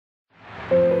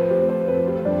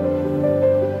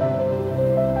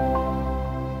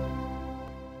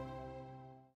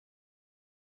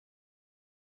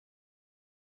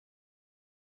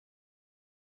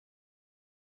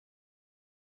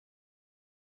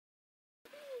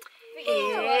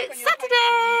It's Saturday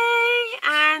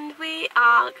and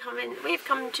we've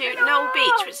come to Knoll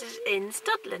Beach, which is in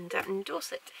Studland down in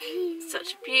Dorset. It's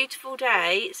such a beautiful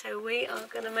day, so we are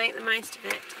going to make the most of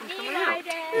it and come out.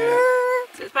 Yeah.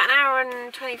 So it's about an hour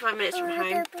and 25 minutes from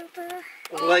home.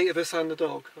 Well, 8 of us and the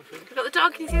dog, I think. We've got the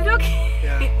dog, can you see the dog?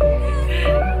 Yeah.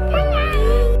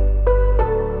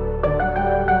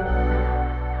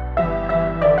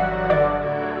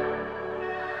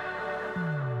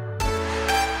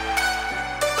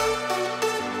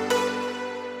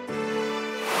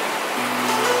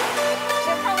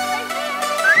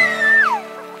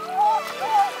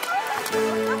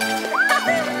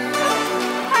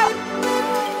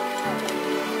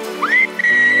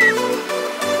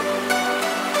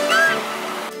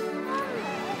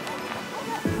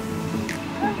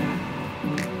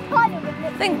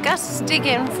 I think Gus is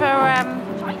digging for,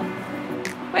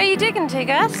 where are you digging to,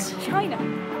 Gus? China.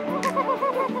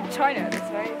 China, that's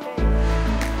very big.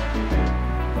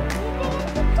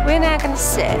 We're now going to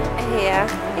sit here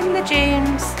in the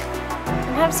dunes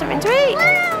and have something to eat. Wow,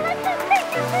 look at the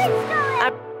picture.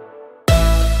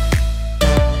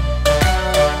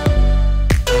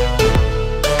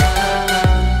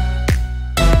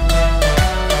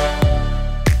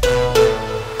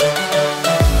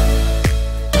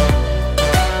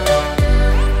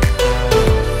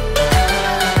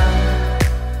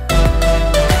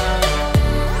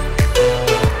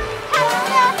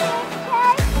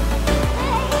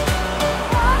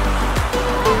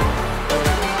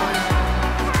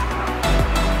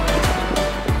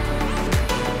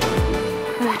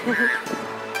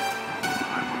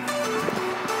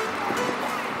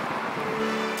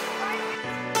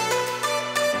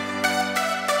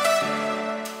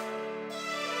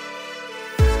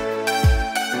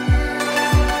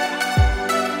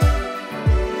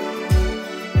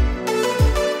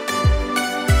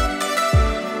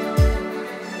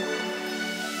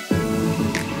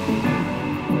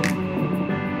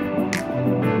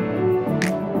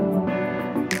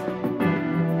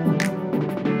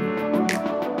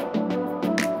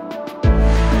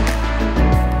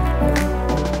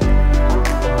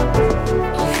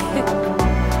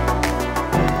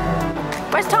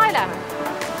 Where's Tyler?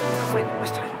 Wait,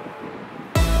 where's Tyler?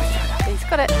 He's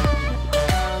got it.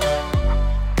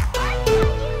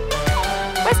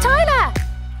 Where's Tyler?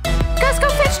 Gus, go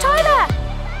fetch Tyler!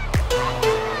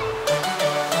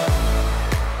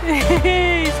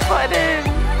 He's spotted him.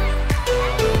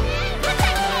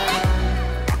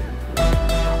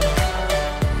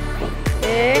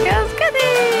 Here goes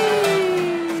Cuddy!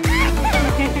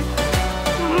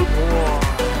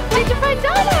 Did you find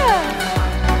Tyler?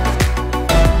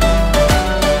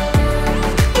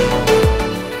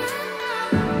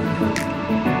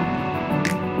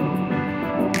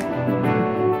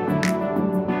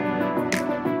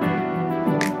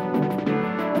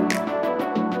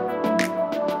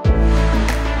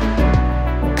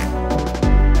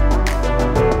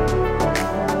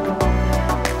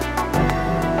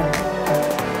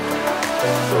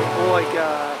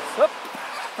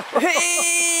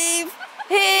 Heave!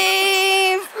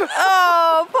 Heave!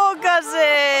 Oh, poor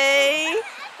Gussie!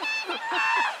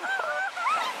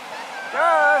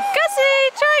 Gussie,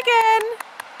 try again!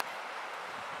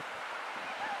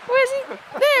 Where's he?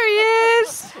 There he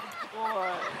is!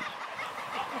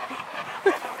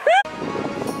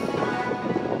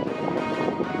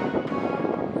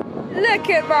 Look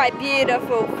at my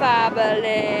beautiful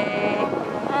family.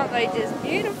 Aren't they just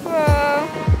beautiful?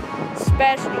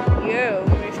 Especially you,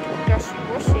 Mr. Gussie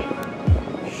Wussy.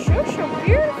 So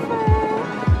beautiful.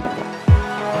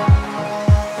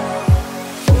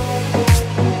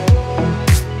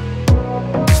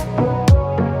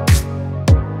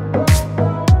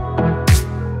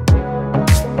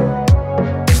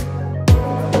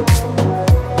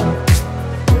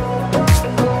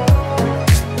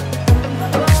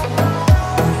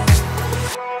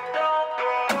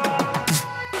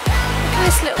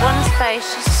 This little one's face,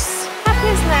 she's happy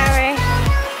as Larry.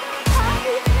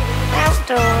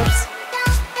 Outdoors.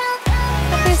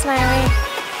 Happy as Larry.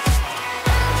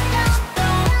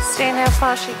 Seeing how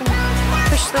far she can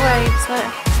push the waves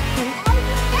there.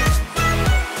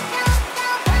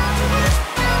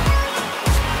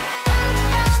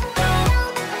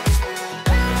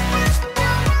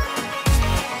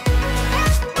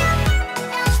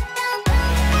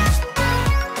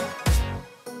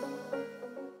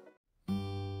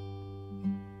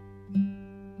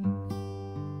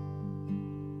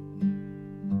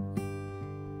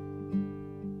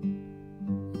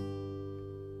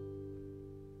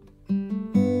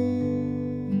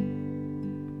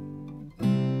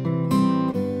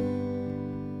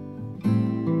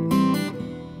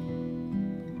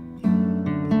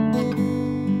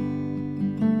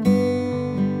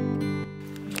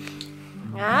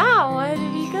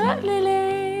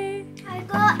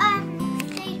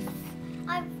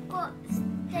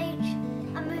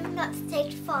 got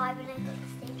stage 5 and I got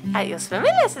stage 4. At your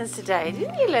swimming lessons today,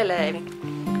 didn't you, Lily?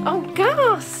 Oh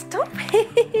gosh, stop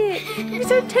it! You're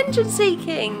so attention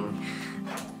seeking.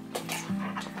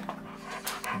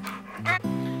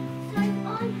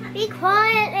 Be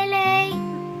quiet, Lily.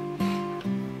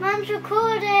 Mum's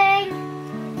recording.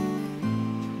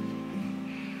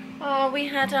 Oh, we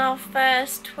had our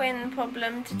first twin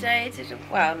problem today.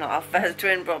 Well, not our first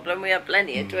twin problem. We had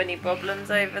plenty of twinny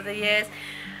problems over the years.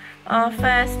 Our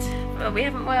first, well,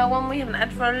 one we haven't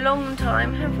had for a long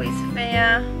time, have we,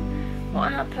 Sophia?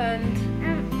 What happened?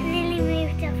 Lily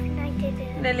moved up and I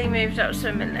didn't. Lily moved up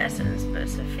swimming lessons, but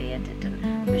Sophia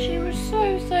didn't. But she was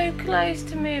so close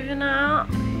to moving up.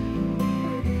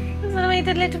 That made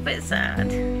it a little bit sad,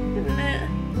 didn't it?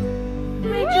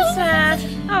 Made you sad.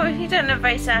 Oh, you don't look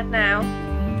very sad now.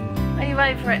 Are you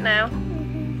over it now?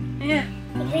 Yeah.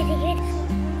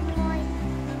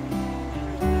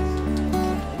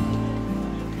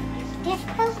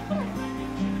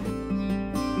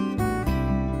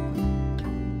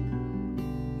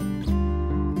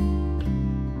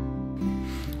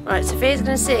 Right, Sophia's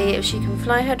going to see if she can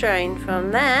fly her drone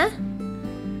from there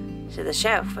to the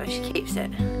shelf where she keeps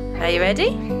it. Are you ready?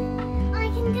 I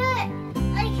can do it.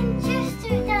 I can just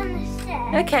do it down the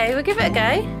stairs. Okay, we'll give it a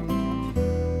go.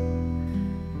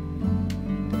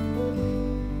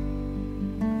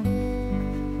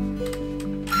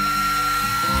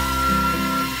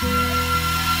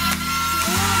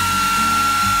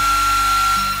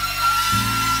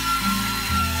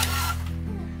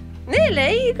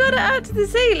 Nearly, you got it out to the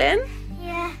ceiling.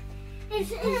 Yeah.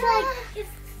 It's like...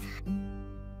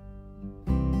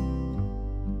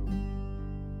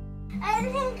 I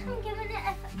don't think I'm giving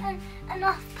it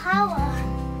enough power.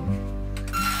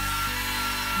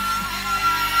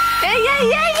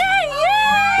 Yay!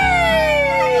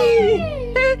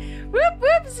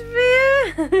 Whoop, Sophia!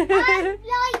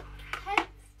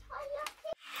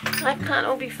 I can't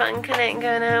all be fun, can it, and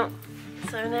going out.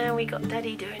 So now we got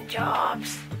Daddy doing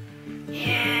jobs.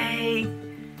 Yay!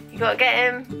 You gotta get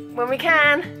him when we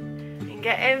can and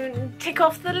get him tick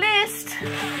off the list.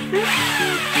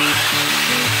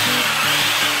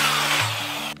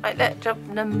 Right, look, job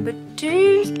number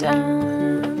 2's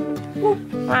done. Ooh.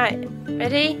 Right,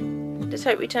 ready? Just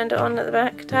hope we turned it on at the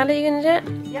back. Tyler, you gonna do it?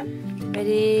 Yep.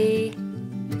 Ready?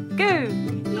 Go!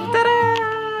 Ta-da!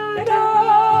 Ta-da!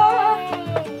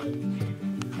 What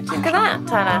do you think of that,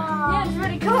 Tyler? Yeah, it's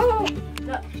really cool.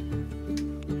 Look.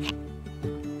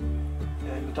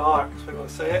 Yeah, in the dark, so we're going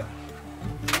to see it.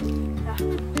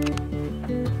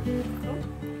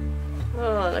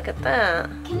 Oh, look at that.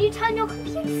 Can you turn your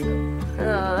computer screen?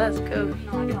 Oh, that's cool.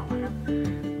 No, I can't right now.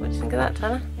 What do you think of that,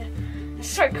 Tyler? It's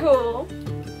so cool.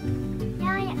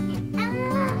 Yeah.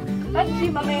 Thank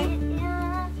you, Mummy.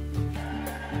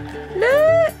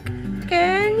 Look!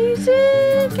 Can you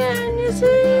see? Can you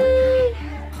see?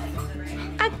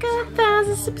 I got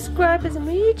 1,000 subscribers on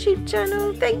my YouTube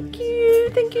channel. Thank you.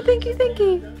 Thank you, thank you, thank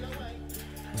you.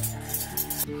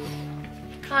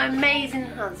 My amazing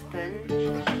husband.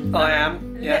 I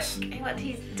am, yes. Look what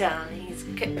he's done. He's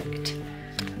cooked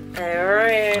a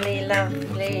really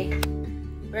lovely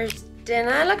roast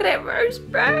dinner. Look at it,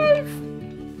 roast beef.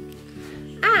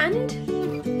 And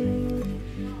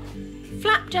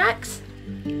flapjacks.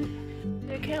 Do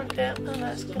we count it? Oh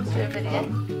no, it's going to do a video.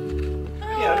 Oh,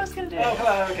 I was going to do it. Oh,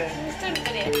 hello again. Let's do a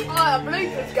video. Oh,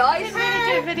 bloopers, guys. We're going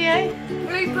to do a video.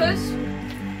 Bloopers.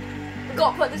 We've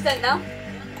got to put this in now.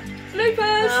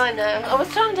 Bloopers. Oh, I know. I was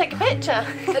trying to take a picture.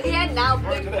 At the end now,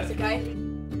 bloopers, okay?